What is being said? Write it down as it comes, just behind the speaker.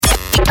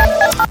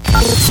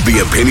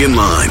The Opinion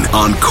Line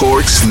on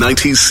Cork's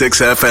 96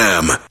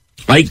 FM.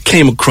 I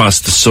came across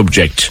the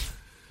subject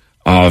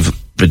of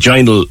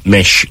vaginal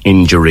mesh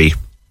injury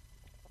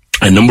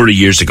a number of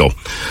years ago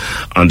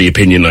on the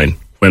Opinion Line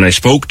when I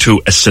spoke to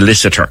a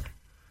solicitor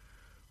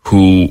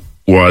who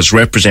was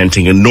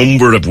representing a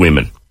number of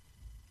women.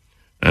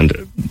 And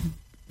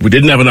we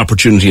didn't have an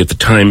opportunity at the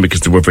time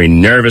because they were very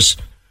nervous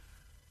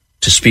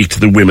to speak to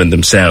the women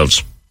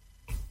themselves.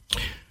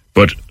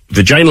 But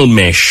vaginal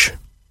mesh,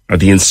 or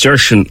the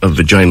insertion of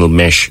vaginal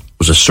mesh,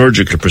 was a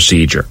surgical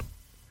procedure.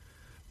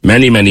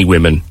 Many, many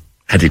women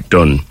had it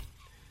done.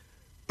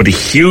 But a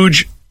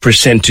huge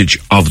percentage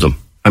of them,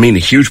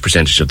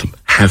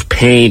 have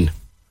pain,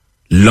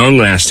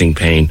 long-lasting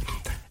pain,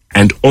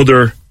 and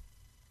other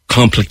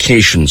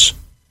complications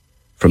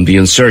from the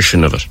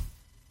insertion of it.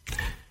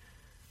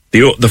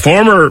 The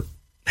former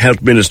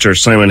Health Minister,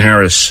 Simon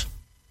Harris,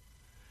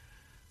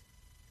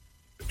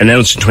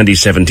 announced in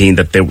 2017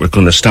 that they were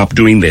going to stop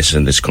doing this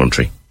in this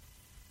country.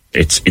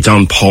 It's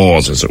on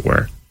pause, as it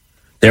were.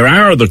 There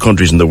are other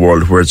countries in the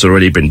world where it's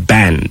already been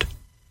banned.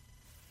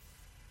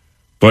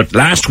 But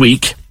last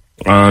week,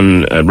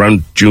 on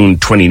around June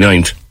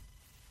 29th,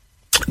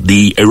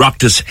 the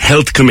Oireachtas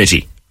Health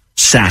Committee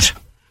sat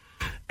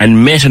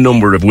and met a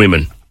number of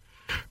women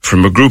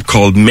from a group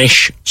called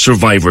Mesh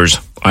Survivors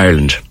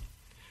Ireland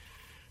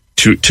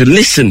to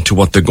listen to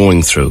what they're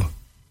going through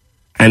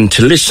and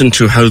to listen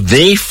to how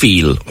they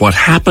feel what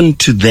happened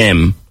to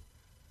them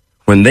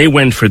when they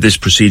went for this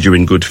procedure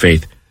in good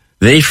faith.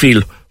 They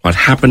feel what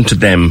happened to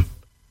them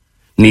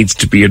needs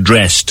to be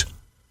addressed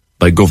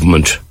by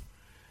government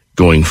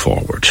going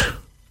forward.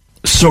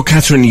 So,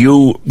 Catherine,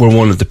 you were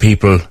one of the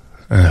people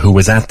who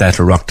was at that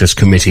Oireachtas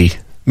committee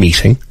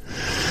meeting.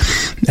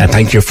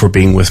 Thank you for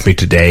being with me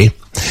today.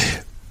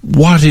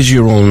 What is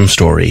your own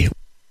story?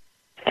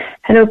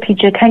 Hello,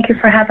 PJ. Thank you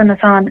for having us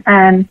on.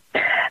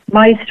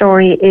 My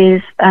story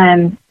is,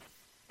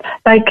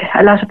 like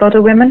a lot of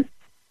other women,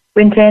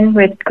 went in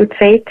with good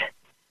faith,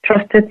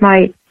 trusted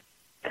my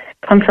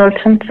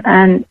consultant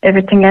and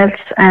everything else,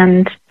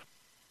 and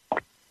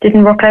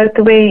didn't work out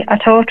the way I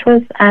thought it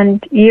was.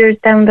 And years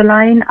down the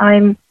line,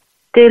 I'm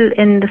still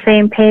in the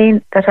same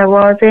pain that I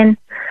was in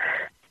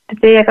the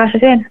day I got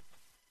it in.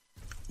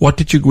 What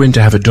did you go in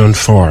to have it done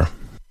for?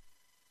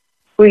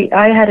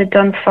 I had it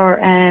done for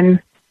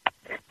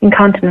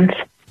incontinence.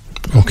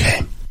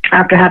 Okay.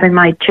 After having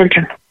my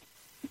children,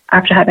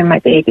 after having my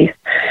babies.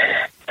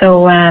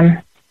 So.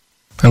 And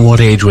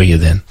what age were you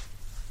then?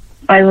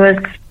 I was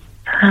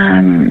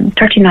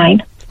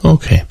 39.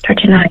 Okay.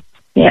 39,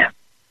 yeah.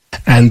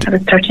 And I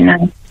was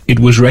 39. It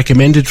was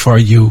recommended for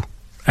you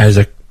as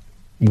a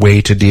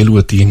way to deal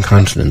with the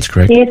incontinence,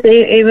 correct? Yes,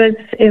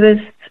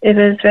 it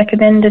was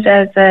recommended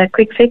as a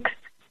quick fix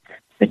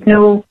with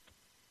no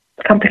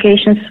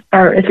complications,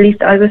 or at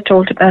least I was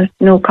told about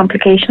no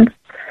complications.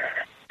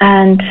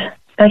 And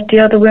like the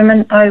other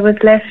women, I was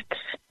left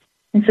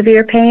in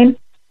severe pain,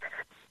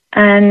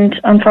 and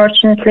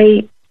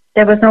unfortunately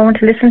there was no one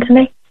to listen to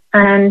me.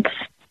 And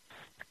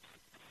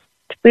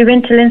we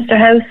went to Leinster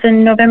House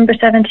in November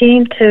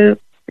 17 to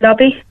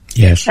lobby,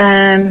 yes,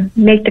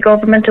 make the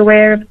government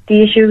aware of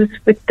the issues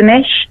with the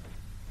mesh.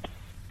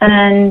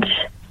 And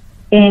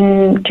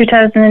in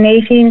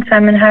 2018,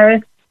 Simon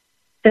Harris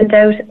sent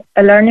out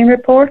a learning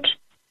report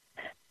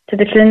to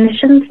the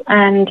clinicians,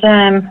 and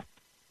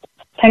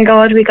thank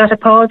God we got a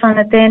pause on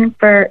it then,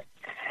 for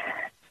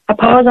a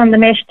pause on the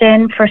mesh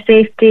then for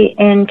safety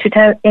in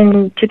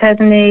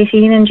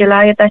 2018 in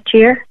July of that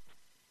year.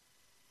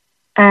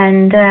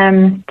 And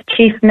the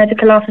Chief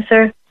Medical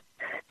Officer,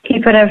 he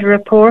put out a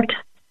report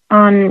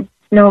on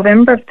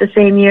November of the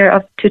same year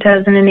of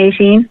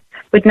 2018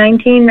 with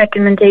 19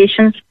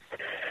 recommendations.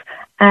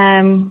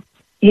 There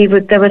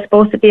was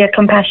supposed to be a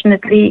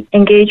compassionate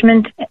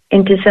engagement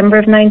in December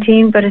of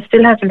 19, but it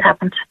still hasn't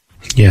happened.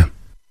 Yeah.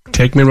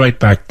 Take me right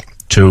back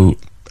to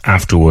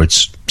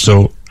afterwards.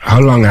 So how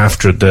long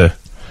after the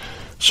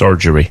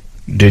surgery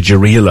did you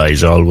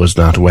realise all was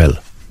not well?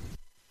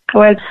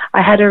 Well,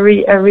 I had a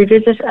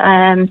revisit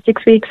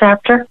 6 weeks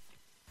after,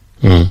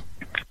 and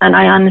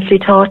I honestly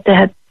thought they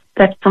had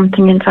left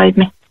something inside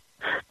me.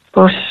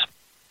 But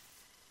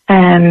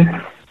I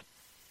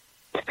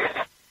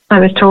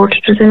was told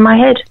it was in my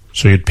head.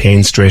 So you had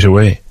pain straight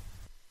away?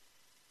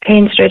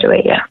 Pain straight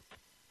away, yeah.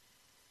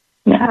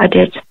 Yeah, I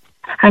did.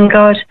 And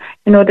God,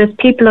 there's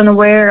people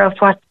unaware of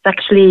what's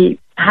actually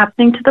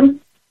happening to them.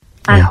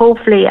 And yeah.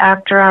 Hopefully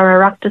after our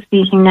Oireachtas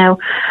meeting now,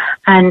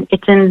 and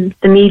it's in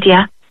the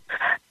media,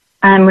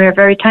 and we're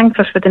very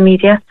thankful for the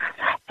media,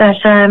 that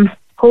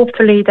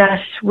hopefully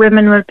that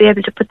women will be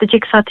able to put the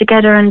jigsaw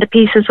together and the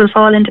pieces will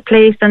fall into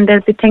place, and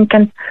they'll be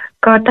thinking,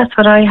 God, that's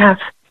what I have.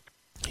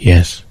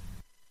 Yes.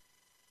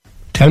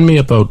 Tell me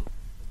about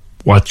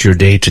what your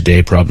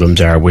day-to-day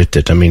problems are with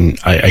it. I mean,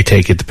 I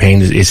take it the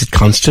pain, is it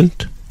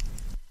constant?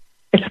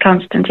 It's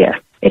constant, yeah.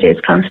 It is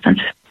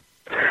constant.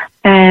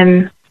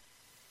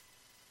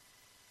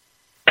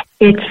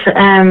 It's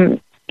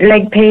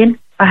leg pain.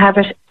 I have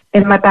it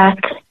in my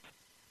back,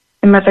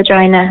 in my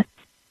vagina.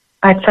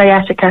 I have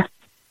sciatica.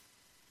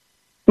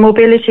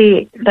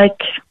 mobility,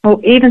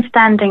 even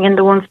standing in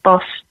the one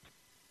spot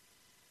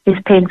is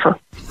painful.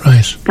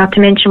 Right. Not to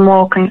mention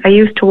walking. I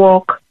used to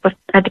walk, but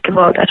I had to give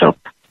all that up.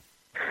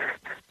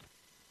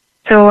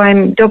 So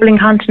I'm double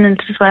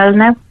incontinent as well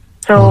now.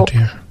 So, oh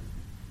dear.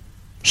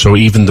 So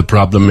even the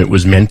problem it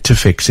was meant to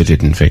fix, it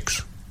didn't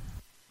fix?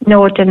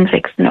 No, it didn't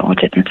fix. No, it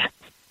didn't.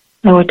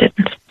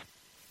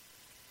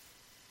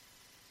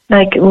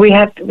 Like, we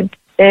have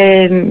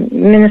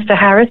Minister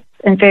Harris,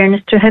 in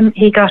fairness to him,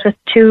 he got us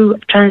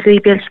 2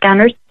 translabial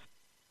scanners.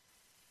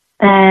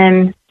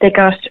 They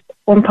got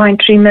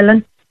 1.3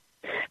 million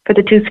for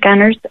the 2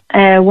 scanners.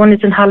 One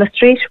is in Holles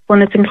Street,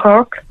 one is in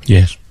Cork.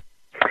 Yes.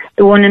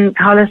 The one in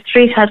Holles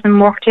Street hasn't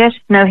worked yet.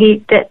 Now,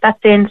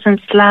 that's in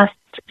since last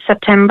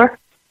September.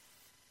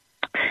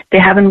 They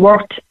haven't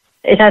worked.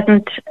 It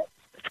hasn't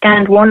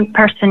scanned one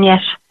person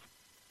yet.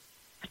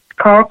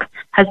 Cork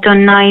has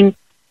done nine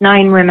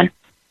women.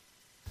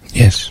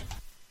 Yes.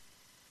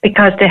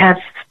 Because they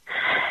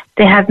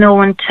have no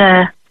one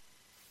to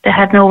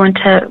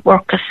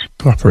work it.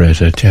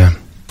 Operate it, yeah.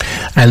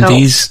 And so,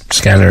 these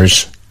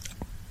scanners,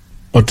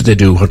 what do they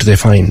do? What do they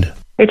find?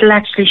 It'll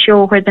actually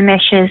show where the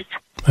mesh is.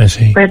 I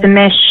see. Where the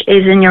mesh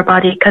is in your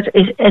body, because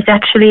it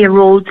actually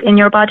erodes in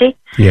your body.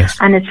 Yes.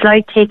 And it's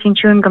like taking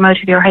chewing gum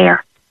out of your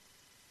hair.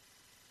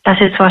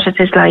 That is what it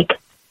is like.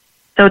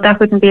 So that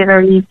wouldn't be a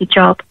very easy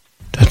job.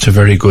 That's a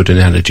very good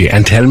analogy.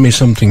 And tell me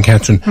something,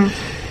 Catherine.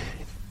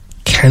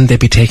 Can they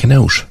be taken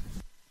out?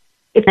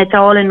 It's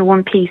all in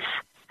one piece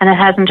and it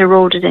hasn't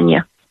eroded in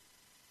you.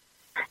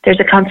 There's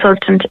a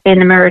consultant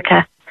in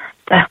America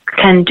that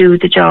can do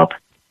the job.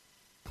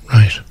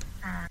 Right.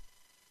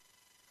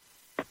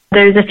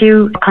 There's a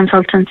few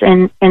consultants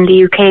in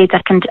the UK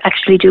that can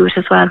actually do it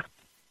as well.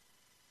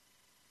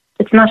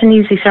 It's not an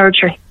easy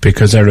surgery.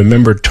 Because I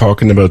remember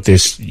talking about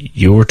this,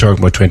 you were talking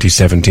about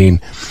 2017.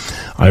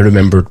 I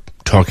remember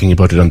talking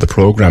about it on the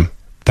programme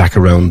back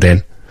around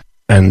then.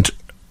 And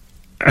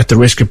at the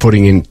risk of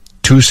putting in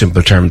too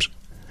simple terms,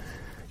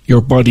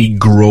 your body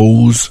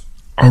grows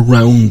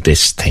around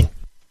this thing.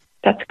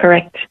 That's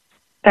correct.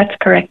 Right.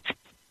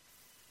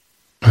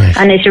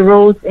 And it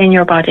erodes in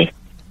your body.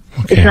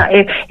 Okay. It's not.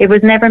 It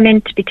was never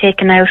meant to be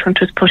taken out when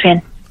it was put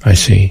in. I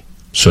see.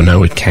 So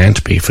now it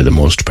can't be for the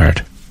most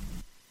part.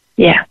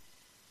 Yeah.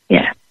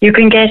 You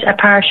can get a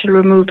partial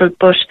removal,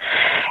 but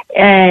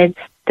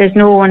there's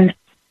no one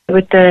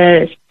with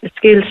the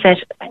skill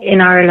set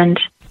in Ireland.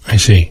 I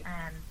see.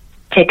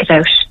 Take it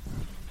out.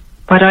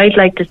 What I'd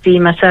like to see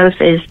myself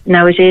is,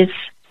 now it is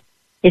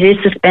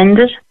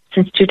suspended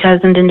since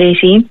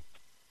 2018,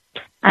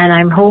 and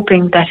I'm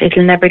hoping that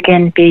it'll never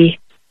again be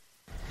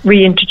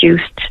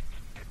reintroduced.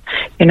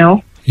 You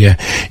know? Yeah.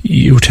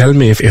 You tell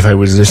me if I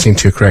was listening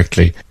to you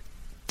correctly,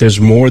 there's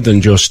more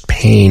than just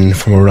pain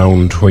from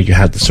around where you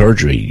had the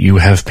surgery. You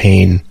have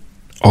pain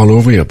all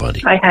over your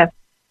body. I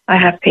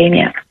have pain,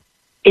 yeah.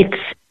 It's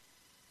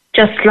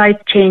just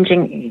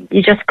life-changing.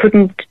 You just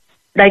couldn't,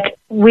 like,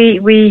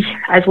 we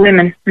as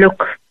women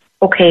look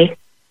okay.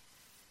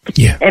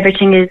 Yeah.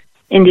 Everything is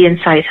in the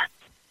inside.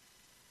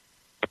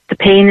 The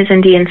pain is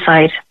in the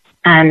inside.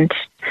 And,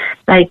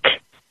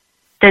 like,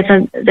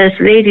 there's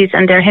ladies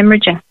and they're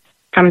hemorrhaging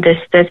from this.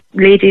 There's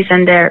ladies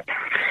and they're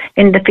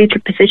in the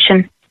fetal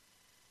position.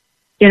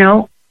 You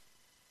know,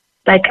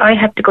 like, I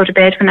have to go to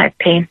bed when I have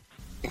pain.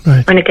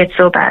 Right. When it gets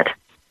so bad.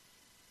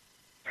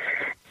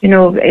 You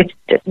know, it's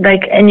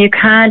like, and you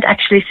can't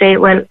actually say,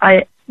 well,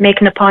 I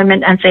make an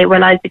appointment and say,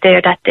 well, I'll be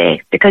there that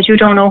day, because you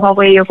don't know what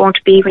way you're going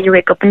to be when you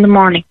wake up in the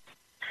morning.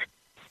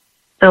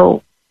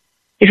 So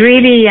it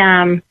really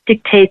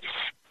dictates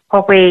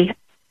what way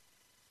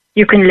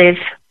you can live.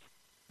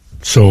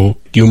 So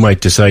you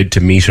might decide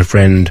to meet a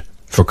friend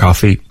for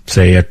coffee,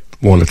 say at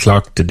 1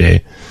 o'clock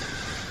today,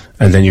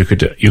 and then you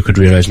could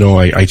realise, no,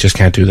 I just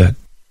can't do that.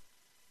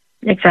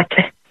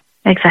 Exactly.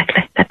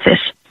 That's it.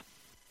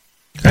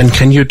 And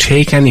can you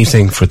take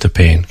anything for the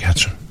pain,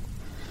 Catherine?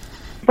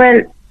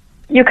 Well,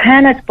 you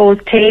can, I suppose,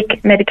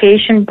 take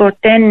medication, but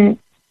then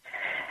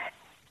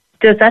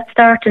does that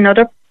start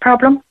another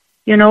problem?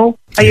 You know,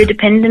 are you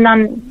dependent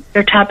on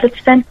your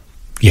tablets then?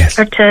 Yes.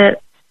 Or to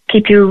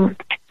keep you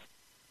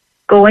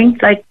going?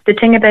 Like, the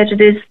thing about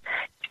it is,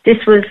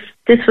 this was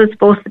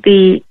supposed to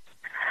be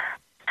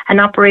an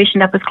operation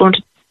that was going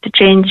to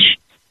change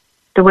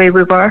the way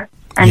we were.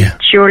 And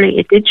surely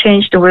it did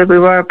change the way we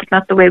were, but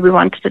not the way we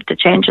wanted it to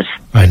change it.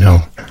 I know.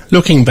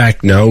 Looking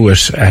back now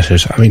at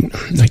it, I mean,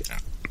 like,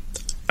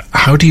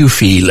 how do you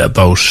feel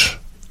about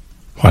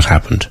what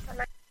happened?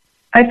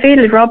 I feel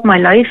it robbed my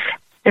life.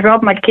 It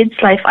robbed my kids'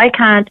 life. I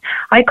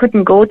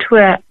couldn't go to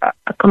a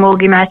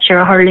camogie match or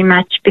a hurling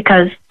match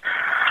because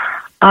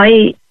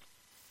I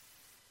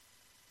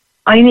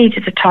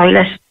needed a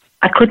toilet.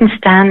 I couldn't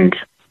stand.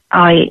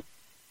 I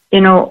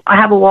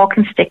have a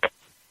walking stick.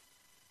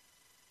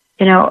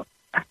 You know,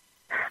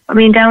 I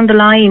mean, down the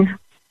line,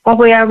 what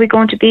way are we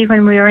going to be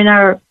when we are in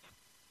our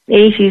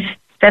 80s,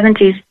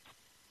 70s?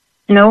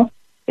 You know,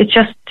 it's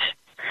just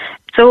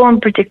so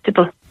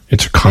unpredictable.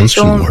 It's a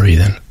constant worry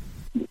then.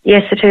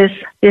 Yes, it is.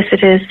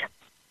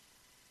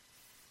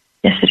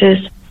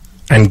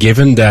 And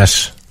given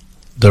that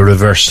the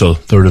reversal,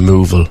 the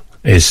removal,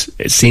 it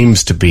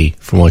seems to be,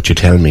 from what you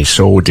tell me,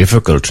 so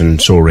difficult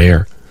and so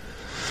rare,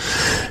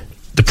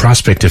 the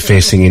prospect of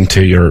facing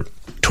into your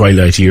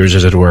twilight years,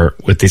 as it were,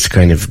 with this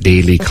kind of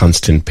daily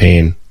constant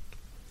pain,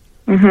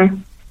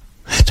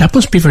 that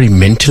must be very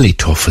mentally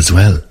tough as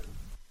well.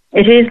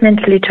 It is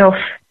mentally tough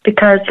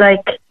because,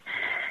 like,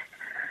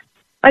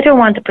 I don't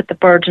want to put the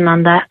burden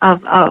on that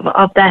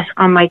of that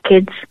on my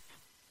kids.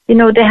 You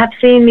know, they have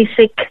seen me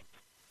sick.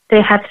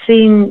 They have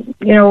seen,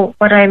 you know,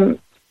 what I'm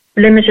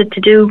limited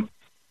to do,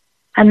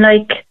 and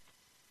like,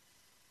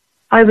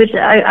 I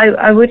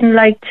wouldn't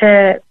like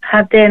to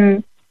have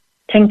them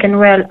thinking,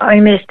 well, I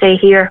may stay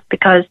here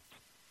because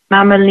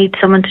Mum will need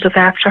someone to look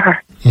after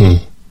her.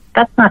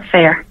 That's not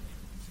fair.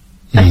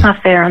 That's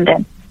not fair on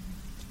them.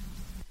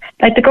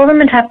 Like, the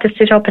government have to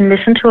sit up and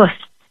listen to us.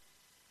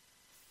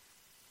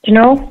 You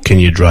know? Can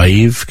you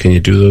drive? Can you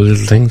do those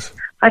little things?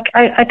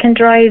 I can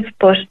drive,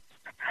 but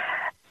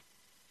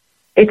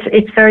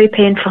it's very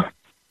painful.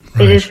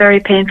 Right. It is very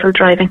painful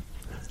driving.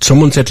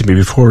 Someone said to me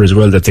before as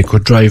well that they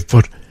could drive,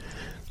 but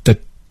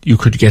that you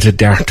could get a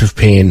dart of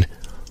pain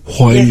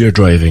while you're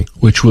driving,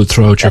 which will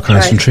throw out your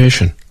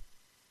concentration. Right.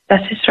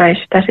 That is right.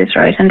 That is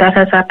right. And that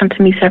has happened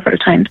to me several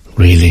times.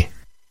 Really?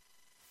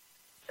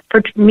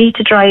 For me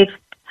to drive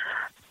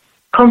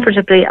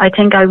comfortably, I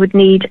think I would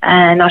need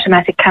an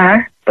automatic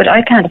car, but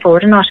I can't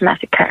afford an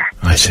automatic car.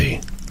 I see.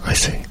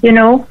 You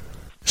know?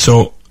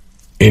 So,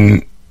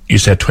 you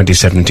said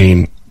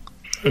 2017,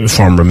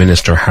 former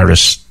Minister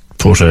Harris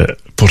put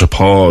a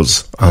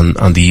pause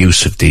on the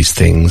use of these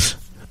things.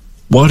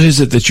 What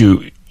is it that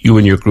you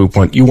and your group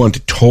want? You want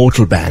a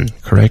total ban,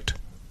 correct?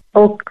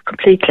 Oh,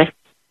 completely.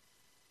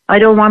 I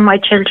don't want my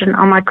children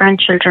or my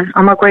grandchildren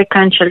or my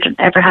great-grandchildren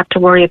ever have to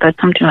worry about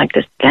something like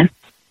this again.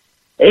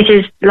 It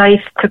is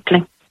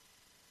life-crippling.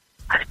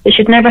 It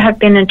should never have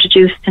been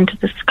introduced into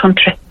this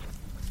country.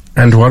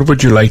 And what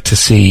would you like to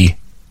see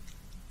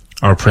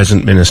our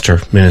present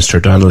Minister, Minister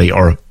Donnelly,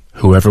 or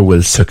whoever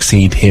will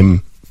succeed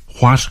him,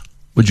 what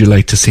would you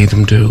like to see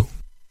them do?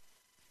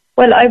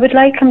 Well, I would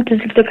like him to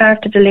look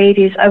after the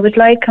ladies. I would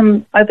like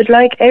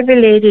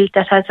every lady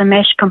that has a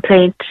mesh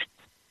complaint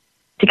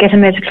to get a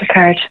medical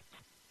card.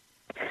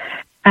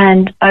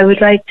 And I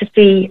would like to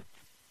see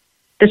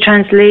the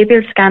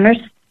translabial scanners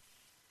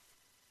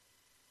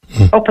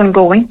up and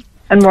going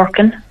and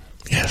working.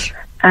 Yes.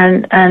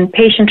 And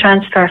patient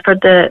transfer for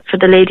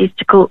the ladies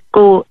to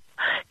go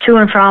to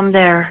and from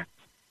their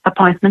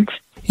appointments.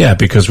 Yeah,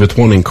 because with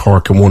one in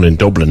Cork and one in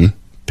Dublin,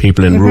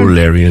 people in rural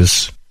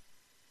areas.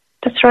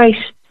 That's right.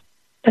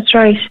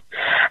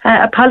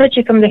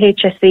 Apology from the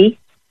HSE.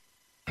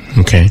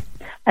 Okay.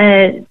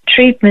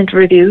 Treatment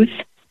reviews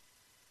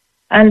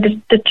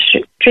and the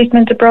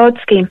treatment abroad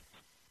scheme.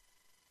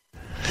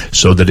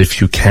 So that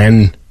if you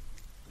can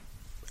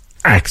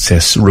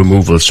access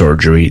removal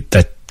surgery,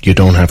 that you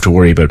don't have to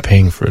worry about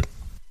paying for it.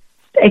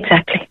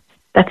 Exactly.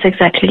 That's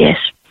exactly it.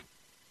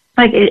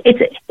 Like,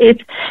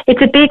 it's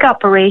a big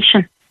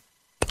operation.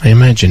 I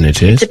imagine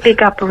it is. It's a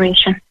big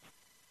operation.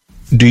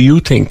 Do you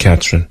think,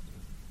 Catherine,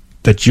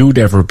 that you'd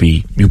ever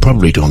be, you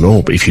probably don't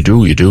know, but if you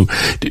do, you do,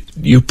 do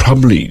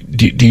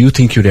you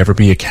think you'd ever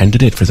be a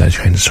candidate for that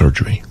kind of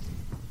surgery?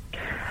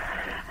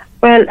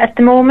 Well, at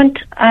the moment,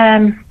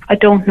 I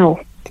don't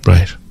know.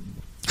 Right.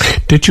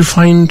 Did you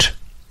find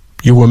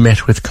you were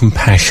met with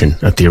compassion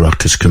at the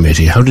Oireachtas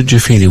Committee? How did you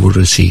feel you were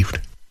received?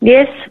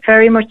 Yes,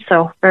 very much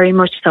so.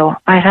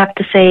 I have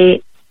to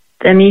say,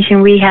 the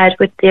meeting we had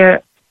with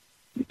their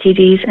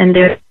TDs and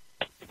their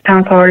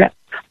town hall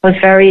was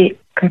very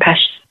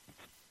compassionate.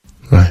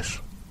 Right.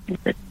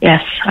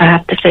 Yes, I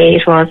have to say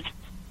it was.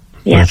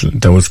 Yeah. Well,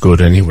 that was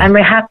good anyway. And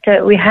we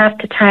have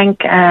to thank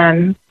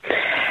the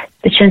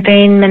Sinn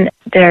Féin,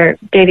 their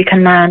David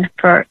Conman,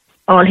 for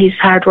all his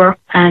hard work,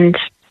 and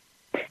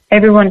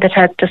everyone that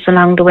helped us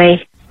along the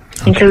way,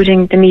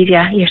 including the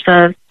media,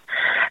 yourselves,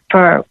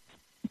 for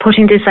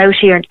putting this out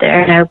here and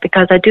there now,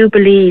 because I do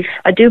believe,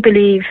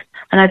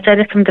 and I've said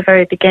it from the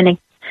very beginning,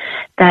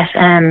 that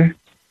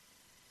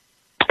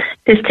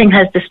this thing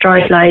has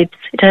destroyed lives.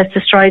 It has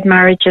destroyed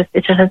marriages.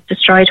 It has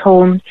destroyed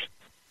homes.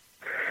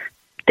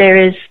 There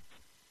is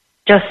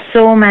just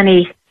so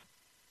many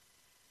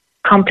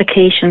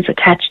complications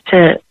attached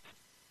to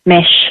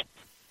mesh.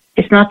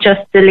 It's not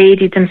just the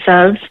lady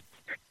themselves.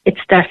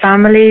 It's their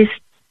families,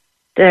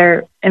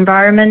 their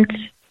environment,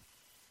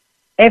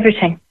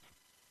 everything.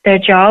 Their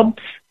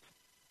jobs,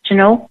 you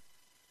know.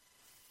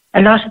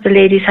 A lot of the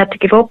ladies had to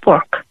give up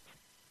work.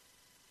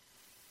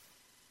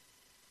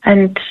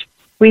 And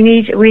we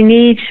need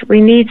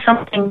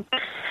something.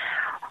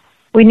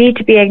 We need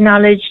to be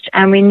acknowledged,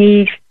 and we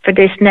need for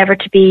this never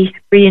to be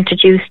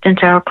reintroduced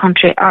into our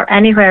country or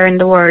anywhere in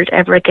the world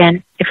ever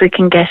again. If we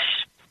could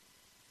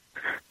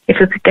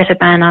get a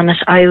ban on it,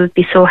 I would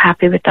be so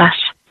happy with that.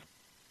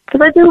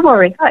 Because I do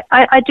worry.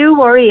 I do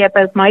worry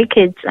about my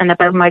kids and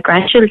about my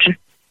grandchildren.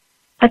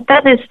 But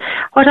that is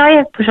what I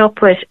have put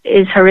up with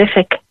is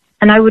horrific,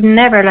 and I would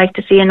never like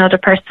to see another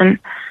person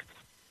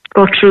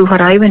go through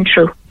what I went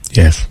through.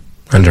 Yes,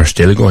 and they're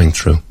still going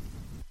through.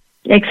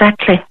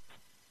 Exactly.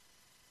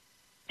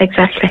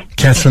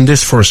 Catherine,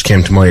 this first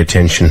came to my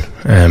attention,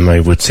 I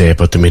would say,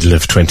 about the middle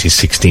of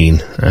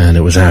 2016. And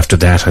it was after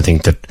that, I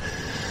think, that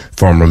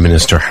former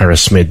Minister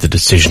Harris made the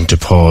decision to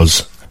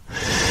pause.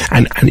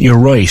 And you're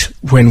right,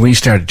 when we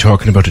started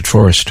talking about it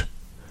first,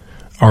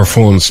 our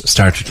phones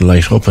started to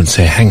light up and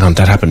say, hang on,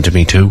 that happened to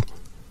me too.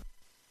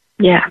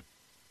 Yeah.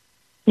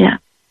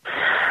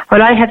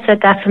 Well, I have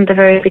said that from the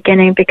very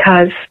beginning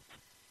because,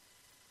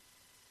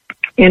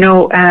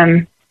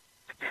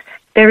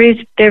 there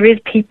is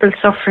people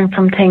suffering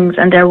from things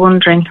and they're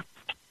wondering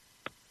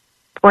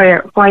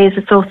why is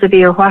it so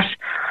severe? What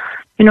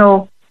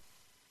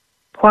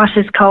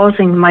is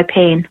causing my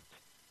pain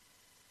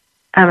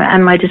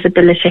and my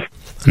disability?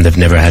 And they've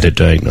never had it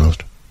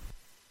diagnosed.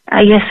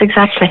 Yes,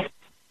 exactly.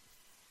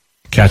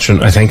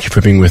 Catherine, I thank you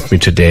for being with me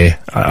today.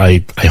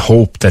 I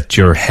hope that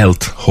your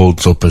health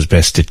holds up as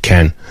best it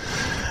can,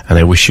 and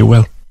I wish you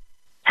well.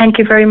 Thank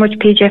you very much,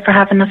 PJ, for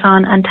having us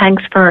on, and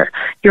thanks for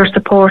your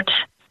support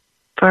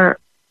for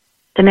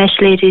the Mesh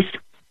ladies.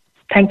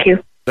 Thank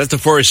you. That's the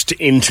first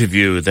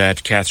interview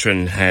that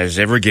Catherine has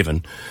ever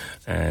given,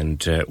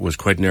 and was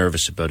quite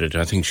nervous about it.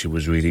 I think she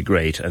was really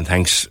great, and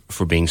thanks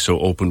for being so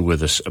open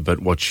with us about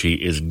what she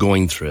is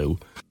going through.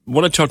 I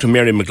want to talk to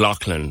Mary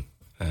McLaughlin,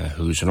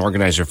 who's an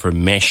organiser for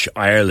Mesh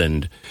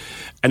Ireland.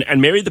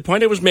 And Mary, the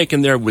point I was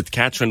making there with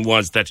Catherine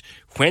was that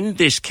when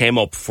this came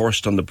up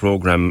first on the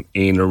programme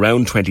in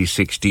around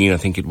 2016, I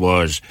think it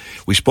was,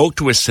 we spoke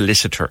to a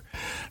solicitor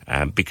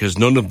because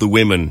none of the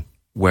women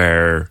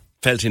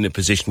felt in a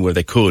position where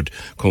they could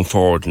come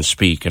forward and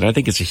speak. And I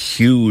think it's a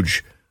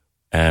huge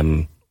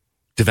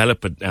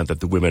development now that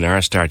the women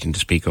are starting to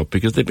speak up,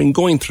 because they've been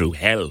going through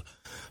hell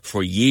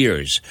for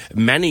years.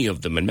 Many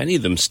of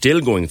them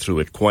still going through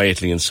it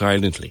quietly and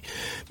silently.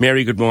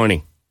 Mary, good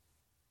morning.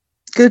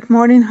 Good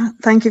morning.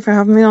 Thank you for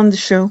having me on the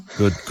show.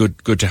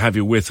 Good to have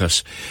you with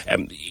us.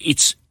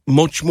 It's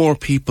much more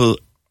people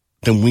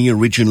than we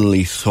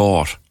originally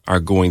thought are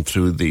going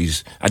through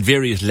these at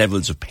various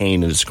levels of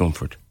pain and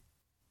discomfort.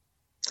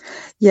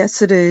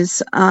 Yes, it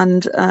is.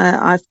 And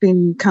I've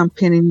been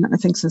campaigning, I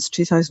think, since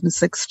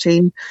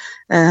 2016.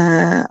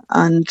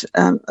 And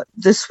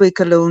this week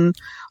alone,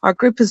 our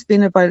group has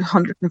been about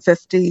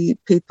 150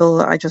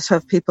 people. I just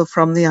have people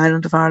from the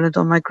island of Ireland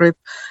on my group.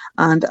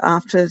 And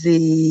after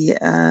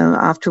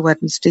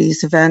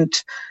Wednesday's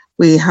event,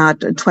 we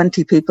had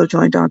 20 people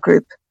joined our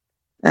group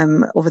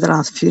over the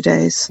last few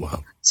days.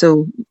 Wow.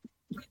 So,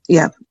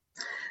 yeah,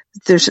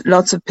 there's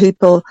lots of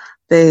people.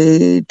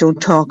 They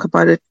don't talk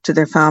about it to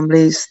their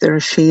families. They're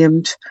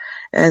ashamed.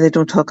 They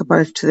don't talk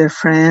about it to their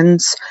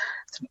friends.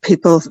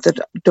 People that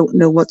don't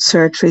know what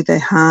surgery they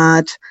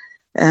had.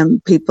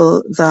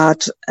 People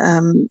that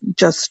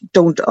just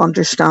don't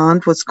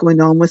understand what's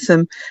going on with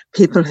them.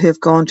 People who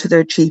have gone to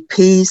their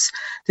GPs.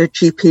 Their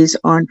GPs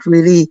aren't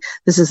really,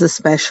 this is a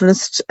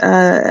specialist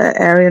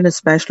area and a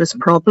specialist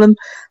problem.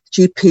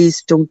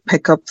 GPs don't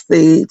pick up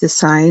the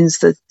signs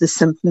that the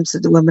symptoms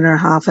that the women are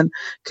having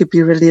could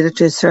be related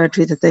to a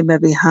surgery that they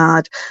maybe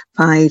had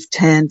 5,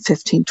 10,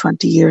 15,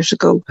 20 years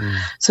ago.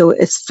 So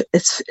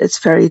it's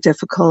very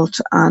difficult,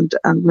 and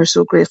we're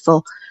so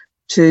grateful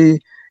to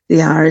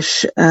the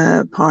Irish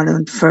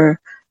Parliament for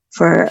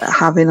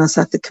having us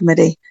at the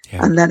committee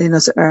and letting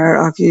us air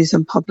our views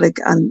in public.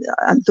 And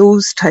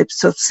those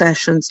types of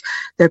sessions,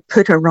 they're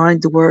put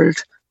around the world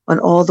on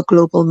all the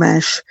global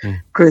Mesh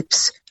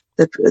groups.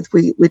 That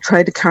we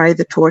try to carry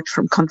the torch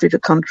from country to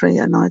country,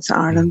 and now it's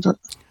Ireland.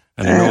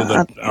 And I know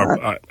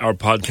that our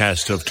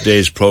podcast of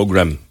today's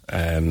programme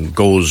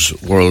goes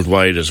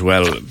worldwide as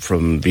well,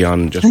 from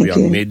beyond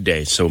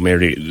midday. So,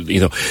 Mary,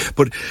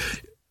 but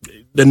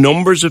the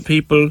numbers of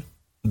people,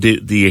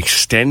 the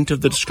extent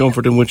of the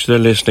discomfort in which they're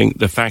listening,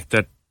 the fact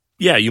that,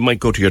 you might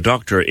go to your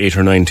doctor 8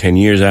 or 9, 10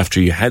 years after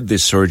you had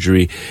this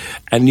surgery,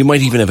 and you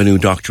might even have a new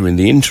doctor in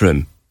the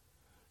interim.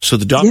 So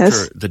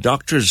the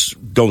doctors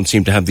don't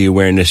seem to have the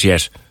awareness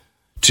yet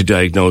to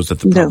diagnose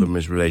that the problem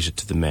is related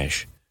to the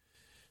mesh.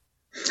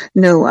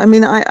 No, I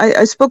mean,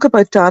 I spoke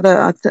about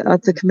data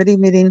at the committee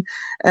meeting.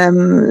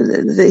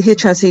 The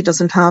HSE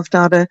doesn't have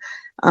data,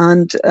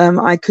 and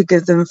I could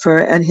give them for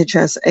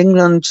NHS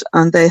England,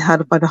 and they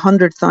had about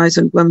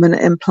 100,000 women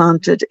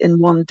implanted in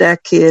 1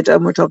 decade,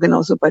 and we're talking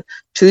also about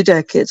 2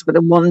 decades, but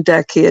in 1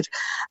 decade.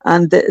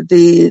 And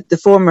the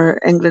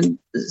former England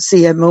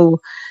CMO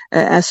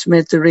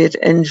estimate the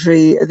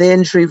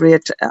injury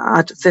rate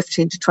at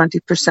 15 to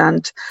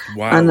 20%.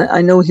 Wow. And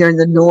I know here in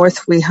the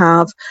north we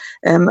have,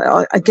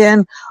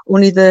 again,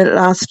 only the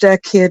last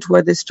decade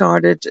where they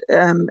started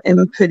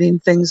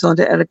inputting things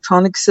onto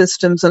electronic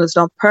systems, and it's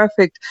not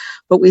perfect,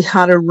 but we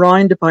had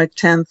around about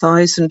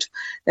 10,000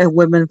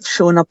 women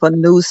showing up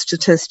on those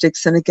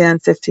statistics, and again,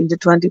 15 to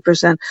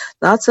 20%.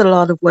 That's a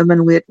lot of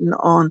women waiting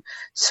on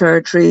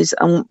surgeries,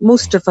 and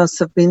most of us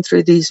have been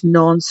through these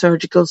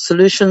non-surgical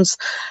solutions,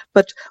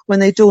 but when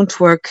they don't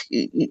work,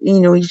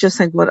 you just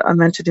think, what, I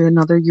meant to do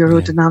another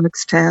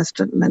urodynamics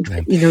test, and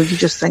you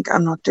just think,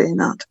 I'm not doing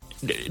that.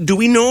 Do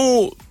we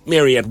know,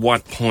 Mary, at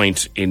what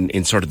point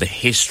in sort of the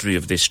history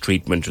of this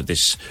treatment or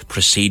this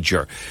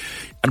procedure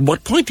At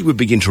what point did we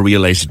begin to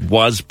realise it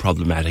was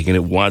problematic and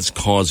it was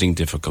causing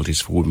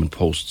difficulties for women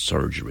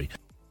post-surgery?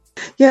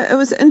 Yeah, it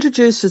was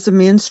introduced as a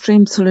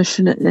mainstream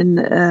solution in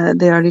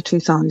the early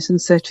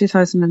 2000s, so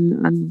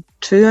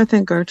 2002, I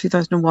think, or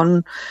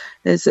 2001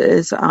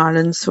 is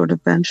Ireland's sort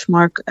of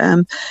benchmark.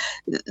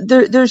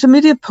 There's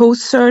immediate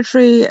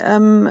post-surgery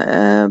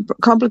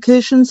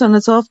complications, and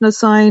it's often a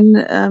sign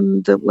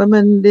that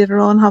women later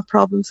on have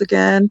problems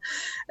again.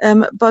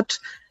 But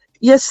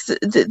yes,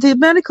 the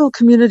medical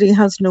community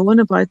has known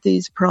about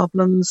these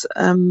problems,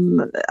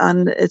 and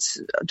it's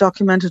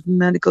documented in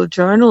medical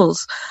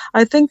journals.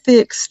 I think the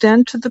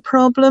extent of the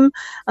problem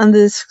and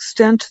the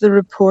extent of the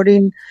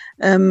reporting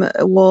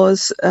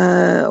was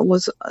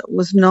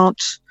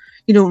not,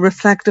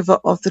 reflective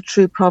of the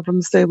true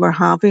problems they were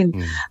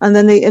having. And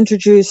then they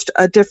introduced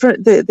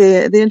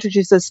they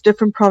introduced this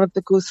different product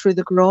that goes through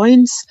the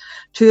groins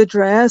to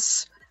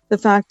address the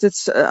fact that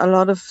a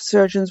lot of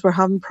surgeons were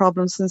having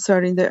problems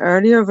inserting the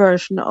earlier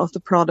version of the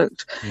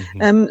product.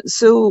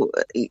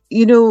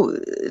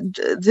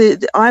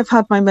 I've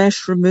had my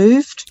mesh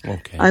removed.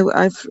 Okay.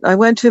 I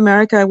went to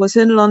America. I was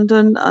in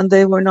London and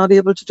they were not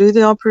able to do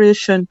the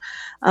operation.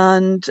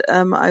 And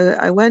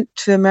I went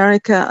to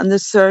America, and the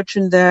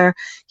surgeon there,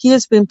 he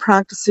has been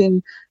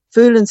practicing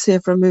full and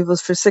safe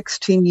removals for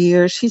 16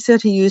 years. He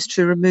said he used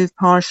to remove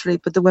partially,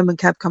 but the women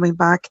kept coming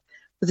back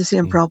with the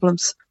same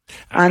problems.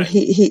 And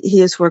he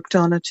has worked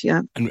on it,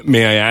 yeah. And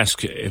may I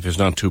ask, if it's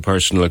not too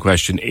personal a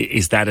question,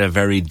 is that a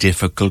very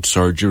difficult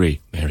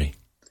surgery, Mary?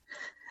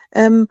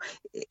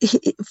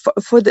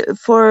 For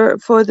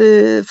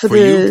the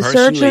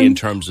surgeon, in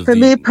terms of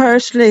me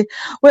personally,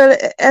 well,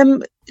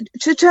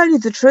 to tell you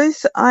the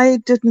truth, I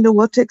didn't know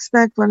what to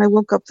expect when I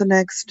woke up the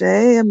next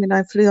day. I mean,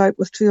 I flew out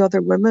with 2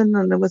 other women,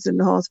 and I was in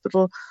the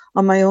hospital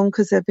on my own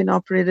because they'd been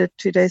operated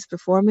 2 days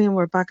before me and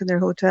were back in their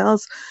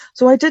hotels.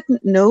 So I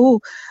didn't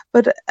know.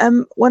 But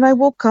when I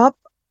woke up,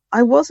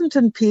 I wasn't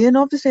in pain.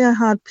 Obviously, I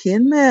had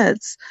pain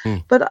meds,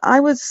 but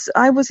I was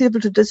able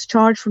to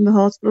discharge from the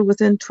hospital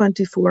within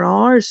 24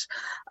 hours,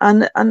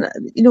 and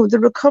the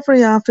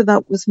recovery after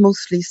that was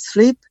mostly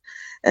sleep,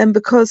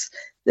 because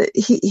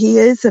he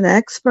is an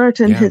expert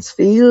in his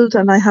field,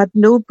 and I had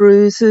no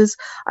bruises.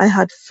 I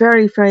had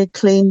very, very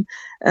clean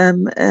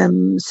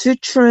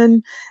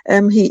suturing.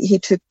 He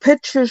took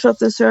pictures of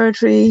the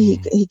surgery.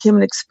 He came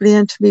and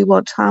explained to me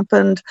what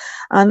happened,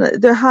 and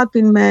there had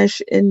been mesh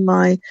in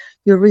my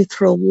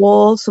urethral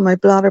wall, so my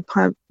bladder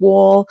pipe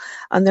wall,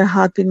 and there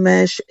had been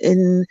mesh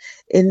in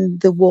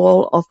the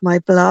wall of my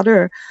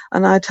bladder,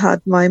 and I'd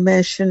had my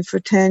mesh in for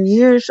 10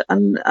 years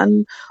and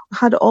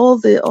had all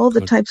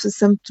the types of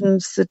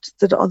symptoms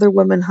that other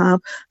women have.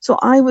 So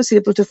I was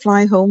able to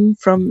fly home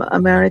from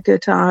America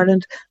to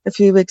Ireland a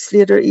few weeks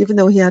later, even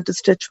though he had to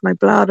stitch my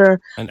bladder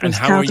and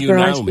how are you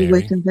now,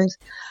 Mary?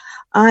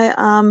 I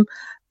am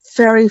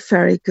very,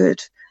 very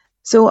good.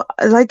 So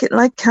like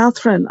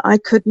Catherine, I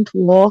couldn't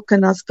walk,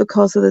 and that's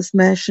because of this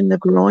mesh in the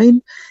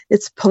groin.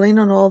 It's pulling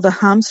on all the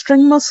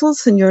hamstring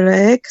muscles in your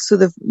leg. So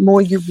the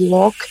more you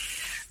walk,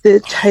 the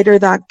tighter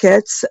that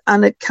gets,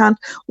 and it can't.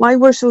 Why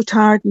we're so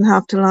tired and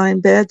have to lie in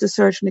bed, the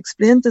surgeon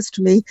explained this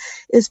to me,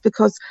 is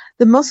because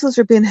the muscles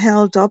are being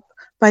held up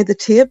by the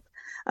tape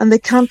and they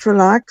can't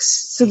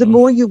relax. So the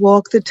more you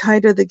walk, the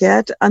tighter they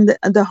get, and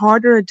the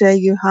harder a day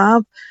you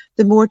have,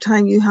 the more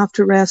time you have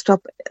to rest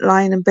up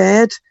lying in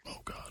bed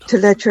to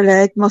let your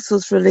leg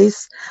muscles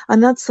release.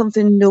 And that's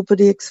something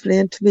nobody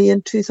explained to me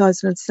in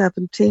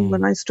 2017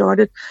 when I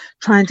started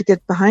trying to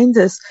get behind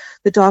this.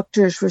 The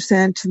doctors were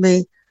saying to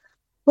me,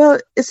 well,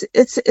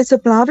 it's a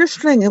bladder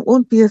sling. It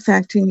won't be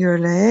affecting your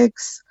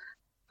legs.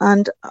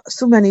 And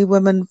so many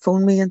women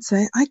phone me and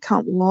say, I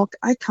can't walk,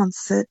 I can't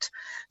sit.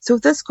 So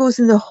this goes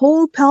in the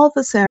whole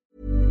pelvis area.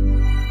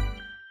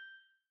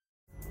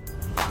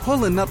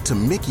 Pulling up to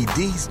Mickey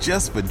D's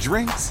just for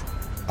drinks?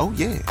 Oh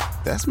yeah,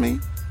 that's me.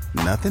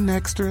 Nothing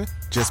extra,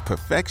 just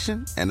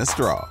perfection and a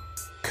straw.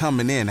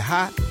 Coming in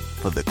hot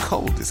for the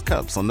coldest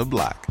cups on the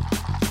block.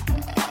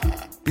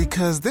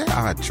 Because there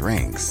are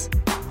drinks.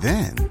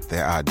 Then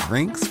there are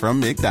drinks from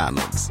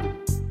McDonald's.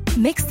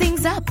 Mix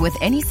things up with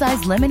any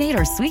size lemonade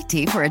or sweet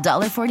tea for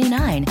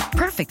 $1.49.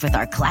 Perfect with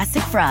our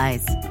classic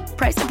fries.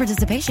 Price and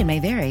participation may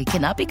vary.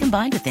 Cannot be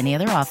combined with any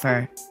other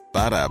offer.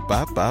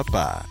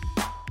 Ba-da-ba-ba-ba.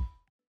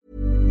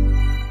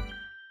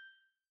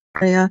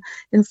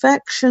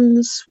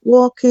 Infections,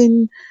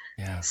 walking,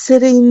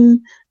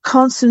 sitting,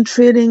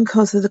 concentrating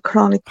because of the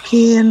chronic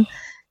pain.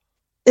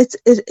 It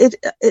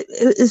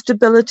is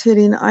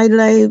debilitating.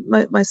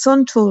 My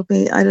son told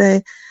me I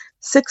lay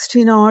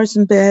 16 hours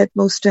in bed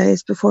most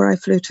days before I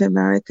flew to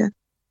America.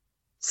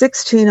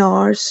 16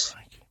 hours.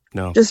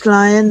 No. Just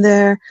lying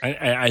there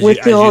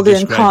with all the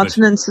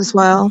incontinence as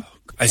well.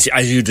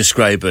 As you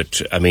describe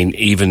it, I mean,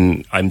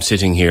 even I'm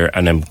sitting here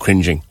and I'm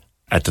cringing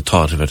at the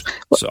thought of it.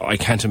 So I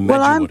can't imagine.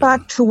 Well, I'm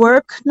back to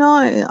work now.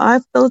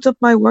 I've built up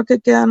my work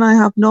again. I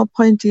have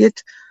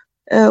 0.8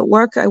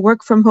 work. I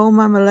work from home.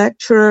 I'm a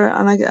lecturer,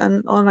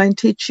 and online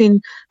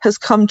teaching has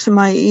come to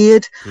my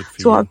aid.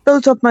 So I've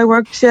built up my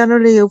work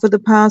generally over the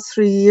past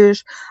 3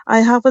 years.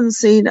 I haven't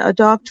seen a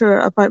doctor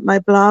about my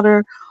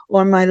bladder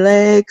or my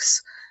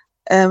legs,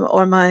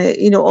 or my,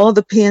 all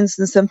the pains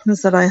and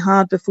symptoms that I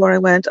had before I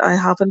went. I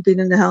haven't been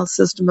in the health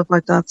system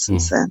about that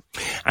since then.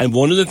 And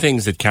one of the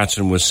things that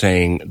Catherine was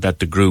saying that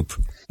the group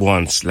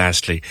wants,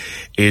 lastly,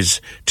 is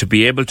to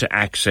be able to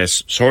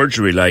access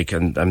surgery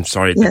and I'm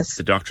sorry, yes.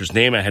 the doctor's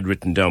name I had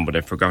written down, but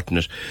I've forgotten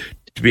it.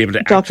 To be able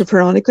to Dr.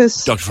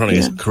 Veronicus. Dr.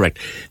 Veronicus, correct.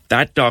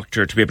 That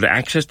doctor, to be able to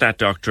access that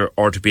doctor,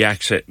 or to be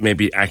access,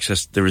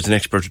 there is an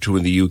expert or two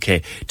in the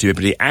UK, to be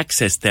able to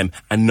access them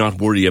and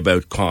not worry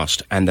about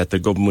cost, and that the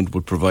government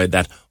would provide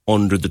that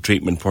under the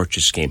treatment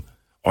purchase scheme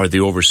or the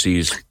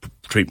overseas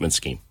treatment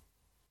scheme.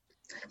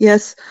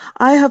 Yes,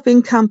 I have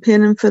been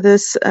campaigning for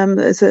this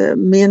as a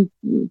main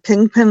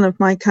kingpin of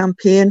my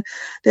campaign.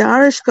 The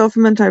Irish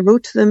government, I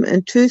wrote to them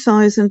in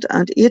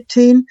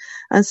 2018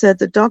 and said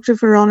that Dr.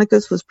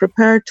 Veronicus was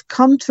prepared to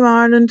come to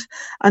Ireland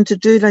and to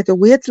do like a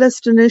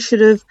waitlist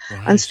initiative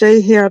and stay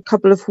here a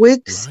couple of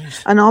weeks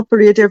and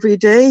operate every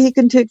day. He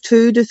can take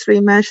 2 to 3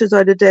 meshes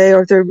out a day,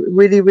 or they're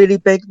really, really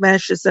big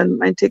meshes and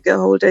might take a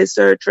whole day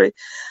surgery.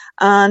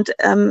 And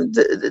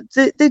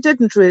they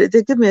didn't really,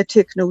 they give me a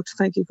take note,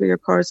 thank you for your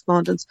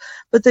correspondence,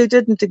 but they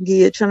didn't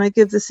engage, and I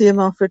give the same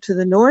offer to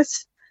the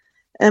North.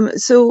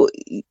 So,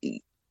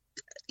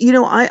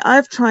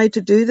 I've tried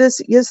to do this.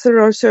 Yes, there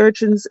are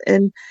surgeons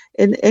in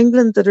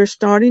England that are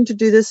starting to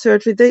do this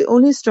surgery. They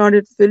only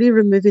started fully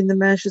removing the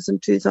meshes in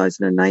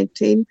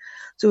 2019.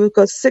 So we've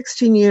got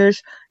 16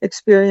 years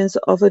experience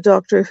of a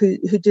doctor who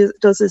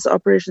does his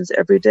operations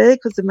every day,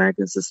 because the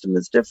American system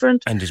is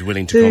different. And is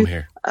willing to come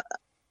here.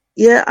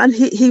 Yeah, and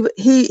he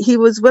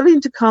was willing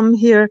to come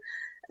here.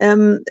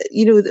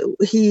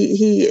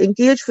 He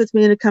engaged with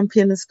me in a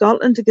campaign in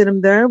Scotland to get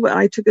him there.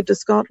 I took it to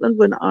Scotland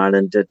when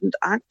Ireland didn't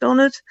act on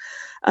it,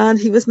 and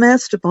he was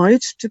messed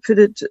about, to put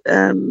it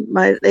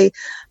mildly.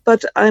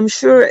 But I'm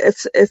sure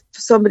if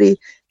somebody,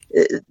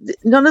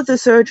 none of the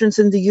surgeons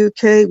in the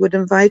UK would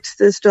invite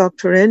this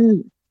doctor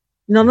in.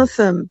 None of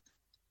them.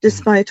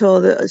 Despite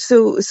all the,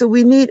 so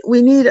we need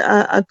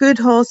a good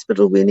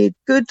hospital. We need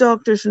good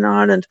doctors in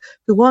Ireland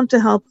who want to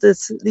help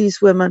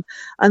these women,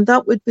 and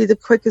that would be the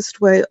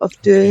quickest way of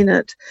doing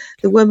it.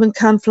 The women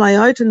can't fly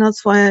out, and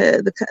that's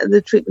why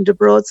the treatment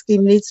abroad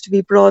scheme needs to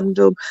be broadened.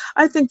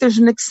 I think there's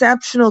an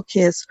exceptional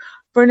case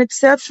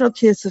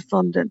of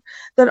funding,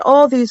 that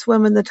all these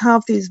women that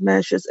have these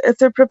meshes, if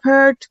they're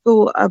prepared to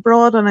go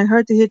abroad, and I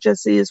heard the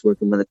HSE is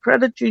working with the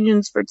credit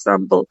unions, for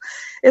example,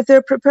 if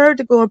they're prepared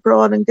to go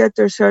abroad and get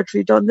their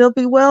surgery done, they'll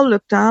be well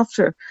looked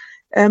after.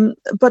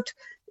 But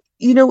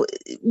we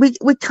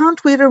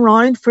can't wait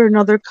around for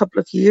another couple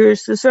of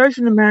years. The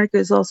surgeon in America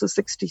is also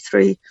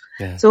 63.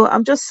 Yeah. So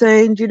I'm just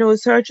saying, a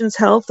surgeon's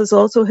health is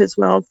also his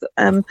wealth.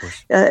 We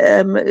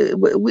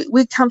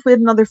can't wait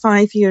another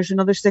 5 years,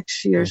 another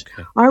 6 years.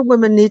 Okay. Our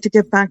women need to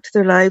get back to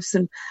their lives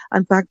and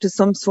back to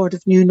some sort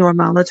of new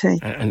normality.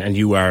 And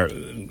you are,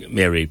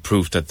 Mary,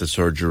 proof that the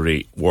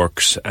surgery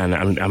works. And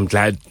I'm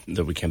glad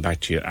that we came back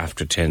to you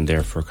after 10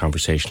 there for a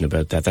conversation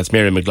about that. That's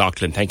Mary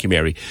McLaughlin. Thank you,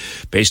 Mary.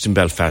 Based in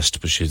Belfast,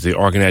 but she's the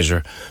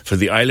organiser for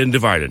the island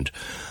of Ireland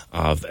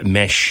of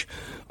Mesh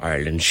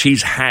Ireland.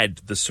 She's had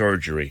the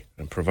surgery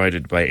and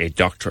provided by a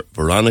Dr.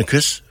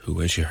 Veronicus,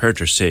 who, as you heard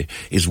her say,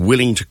 is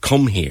willing to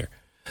come here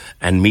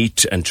and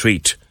meet and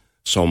treat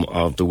some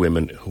of the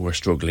women who are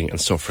struggling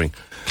and suffering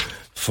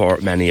for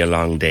many a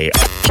long day.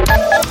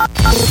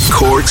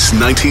 Cork's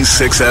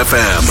 96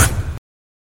 FM.